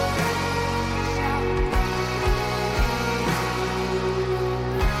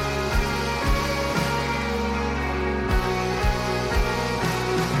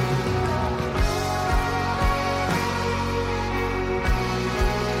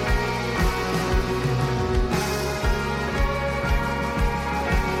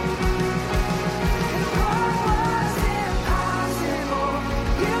 What was impossible,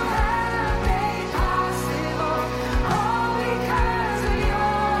 you have made possible. All because of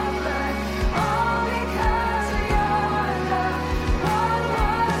your blood, all because of your love. What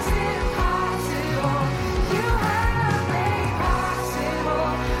was impossible, you have made possible.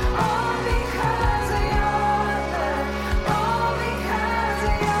 All because of your blood, all because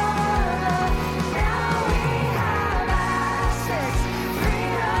of your love. Now we have access,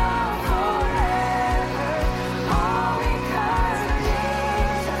 freedom forever. All because of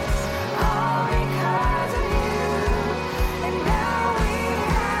Jesus, all because of you. And now we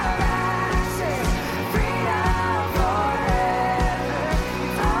have access, freedom forever.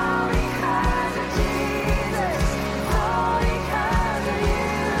 All because of Jesus, all because of you.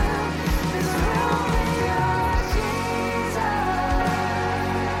 This room is yours, Jesus.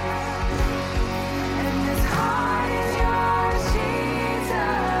 And this heart is yours, Jesus.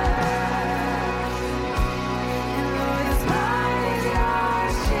 And Lord, this mind is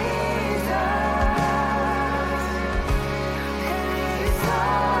yours, Jesus. And it is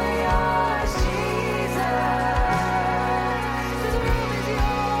all yours, Jesus. This room is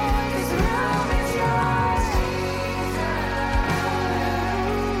yours, this room is yours, Jesus.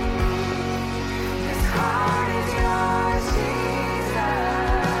 This heart is yours, Jesus.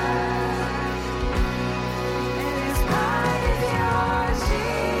 And this mind is yours,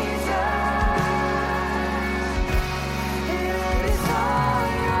 Jesus. And it is all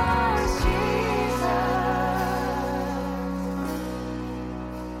yours, Jesus.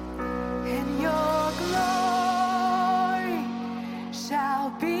 And your glory shall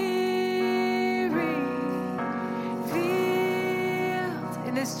be revealed.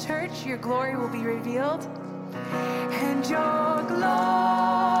 In this church, your glory will be revealed. And your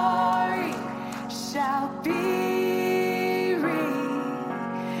glory shall be revealed.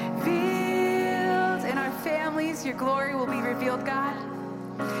 In our families, your glory will be revealed, God.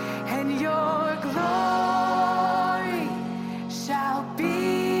 And your glory shall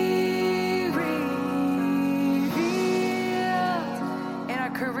be revealed. In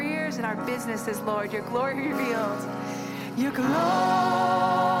our careers and our businesses, Lord, your glory revealed. Your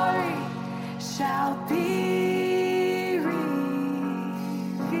glory shall be revealed.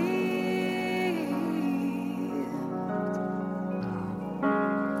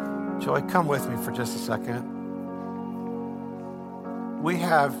 Joy, come with me for just a second. We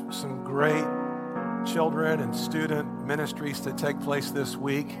have some great children and student ministries that take place this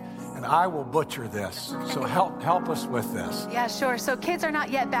week, and and I will butcher this. So help us with this. Yeah, sure. So kids are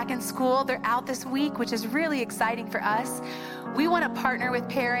not yet back in school. They're out this week, which is really exciting for us. We want to partner with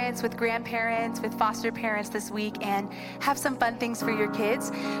parents, with grandparents, with foster parents this week and have some fun things for your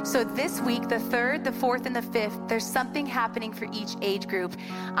kids. So this week, the 3rd, the 4th, and the 5th, there's something happening for each age group.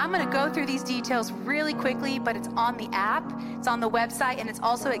 I'm going to go through these details really quickly, but it's on the app, it's on the website, and it's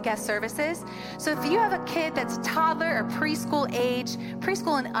also at guest services. So if you have a kid that's toddler or preschool age,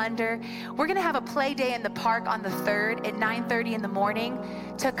 preschool and under, we're going to have a play day in the park on the 3rd at 9:30 in the morning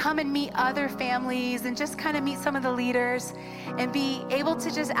to come and meet other families and just kind of meet some of the leaders and be able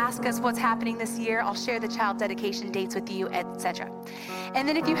to just ask us what's happening this year. I'll share the child dedication dates with you, etc. And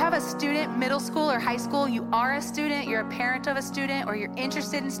then if you have a student, middle school or high school, you are a student, you're a parent of a student, or you're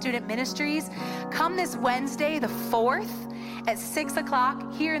interested in student ministries, come this Wednesday, the 4th, at 6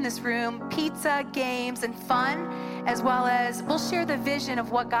 o'clock here in this room. Pizza, games, and fun, as well as we'll share the vision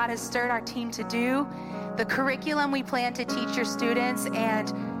of what God has stirred our team to do, the curriculum we plan to teach your students,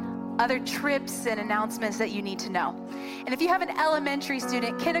 and other trips and announcements that you need to know. And if you have an elementary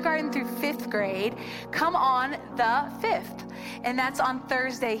student, kindergarten through 5th grade, come on the 5th. And that's on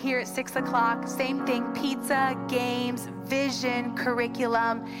Thursday here at 6 o'clock. Same thing, pizza, games, vision,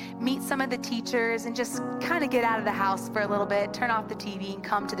 curriculum, meet some of the teachers, and just kind of get out of the house for a little bit, turn off the TV and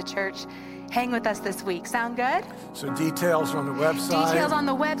come to the church. Hang with us this week. Sound good? So details are on the website. Details on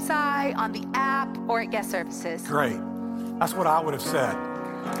the website, on the app, or at guest services. Great. That's what I would have said.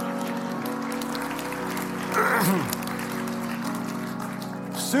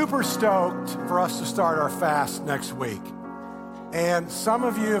 Super stoked for us to start our fast next week. And some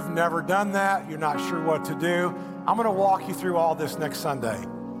of you have never done that. You're not sure what to do. I'm going to walk you through all this next Sunday.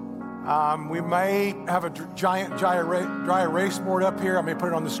 We may have a giant dry erase board up here. I may put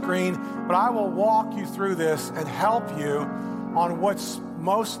it on the screen. But I will walk you through this and help you on what's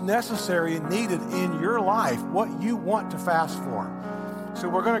most necessary and needed in your life, what you want to fast for. So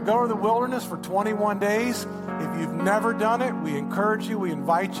we're going to go to the wilderness for 21 days. If you've never done it, we encourage you, we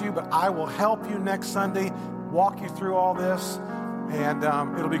invite you, but I will help you next Sunday, walk you through all this, and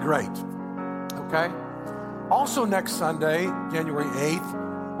it'll be great. Okay? Also next Sunday, January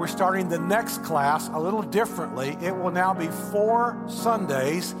 8th, we're starting the next class a little differently. It will now be 4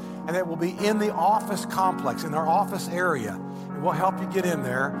 Sundays, and it will be in the office complex, in our office area. And we'll help you get in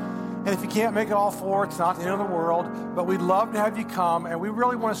there. And if you can't make it all 4, it's not the end of the world, but we'd love to have you come, and we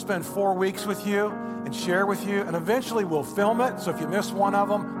really want to spend 4 weeks with you and share with you, and eventually we'll film it, so if you miss one of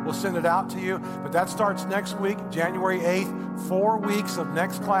them, we'll send it out to you. But that starts next week, January 8th, 4 weeks of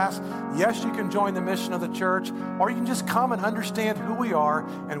next class. Yes, you can join the mission of the church, or you can just come and understand who we are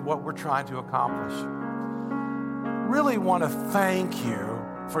and what we're trying to accomplish. Really want to thank you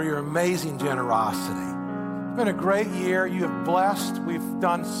for your amazing generosity. It's been a great year. You have blessed. We've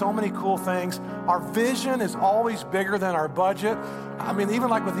done so many cool things. Our vision is always bigger than our budget. I mean, even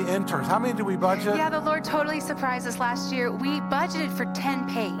like with the interns, how many did we budget? Yeah, the Lord totally surprised us last year. We budgeted for 10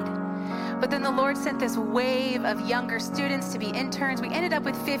 paid. But then the Lord sent this wave of younger students to be interns. We ended up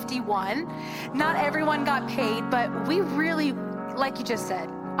with 51. Not everyone got paid, but we really, like you just said,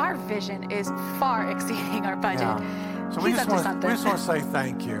 our vision is far exceeding our budget. Yeah. So we He's just up to want something. to say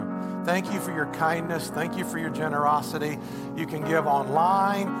thank you. Thank you for your kindness. Thank you for your generosity. You can give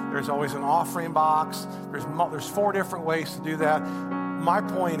online. There's always an offering box. There's 4 different ways to do that. My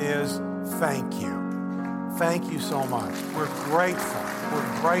point is, thank you. Thank you so much. We're grateful.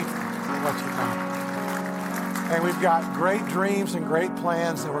 We're grateful for what you've done. And we've got great dreams and great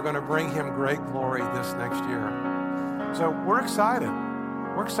plans, and we're going to bring him great glory this next year. So we're excited.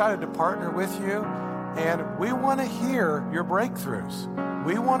 We're excited to partner with you, and we want to hear your breakthroughs.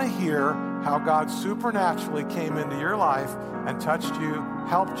 We want to hear how God supernaturally came into your life and touched you,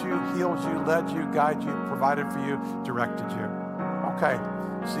 helped you, healed you, led you, guided you, provided for you, directed you. Okay,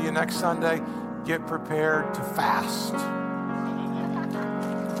 see you next Sunday. Get prepared to fast.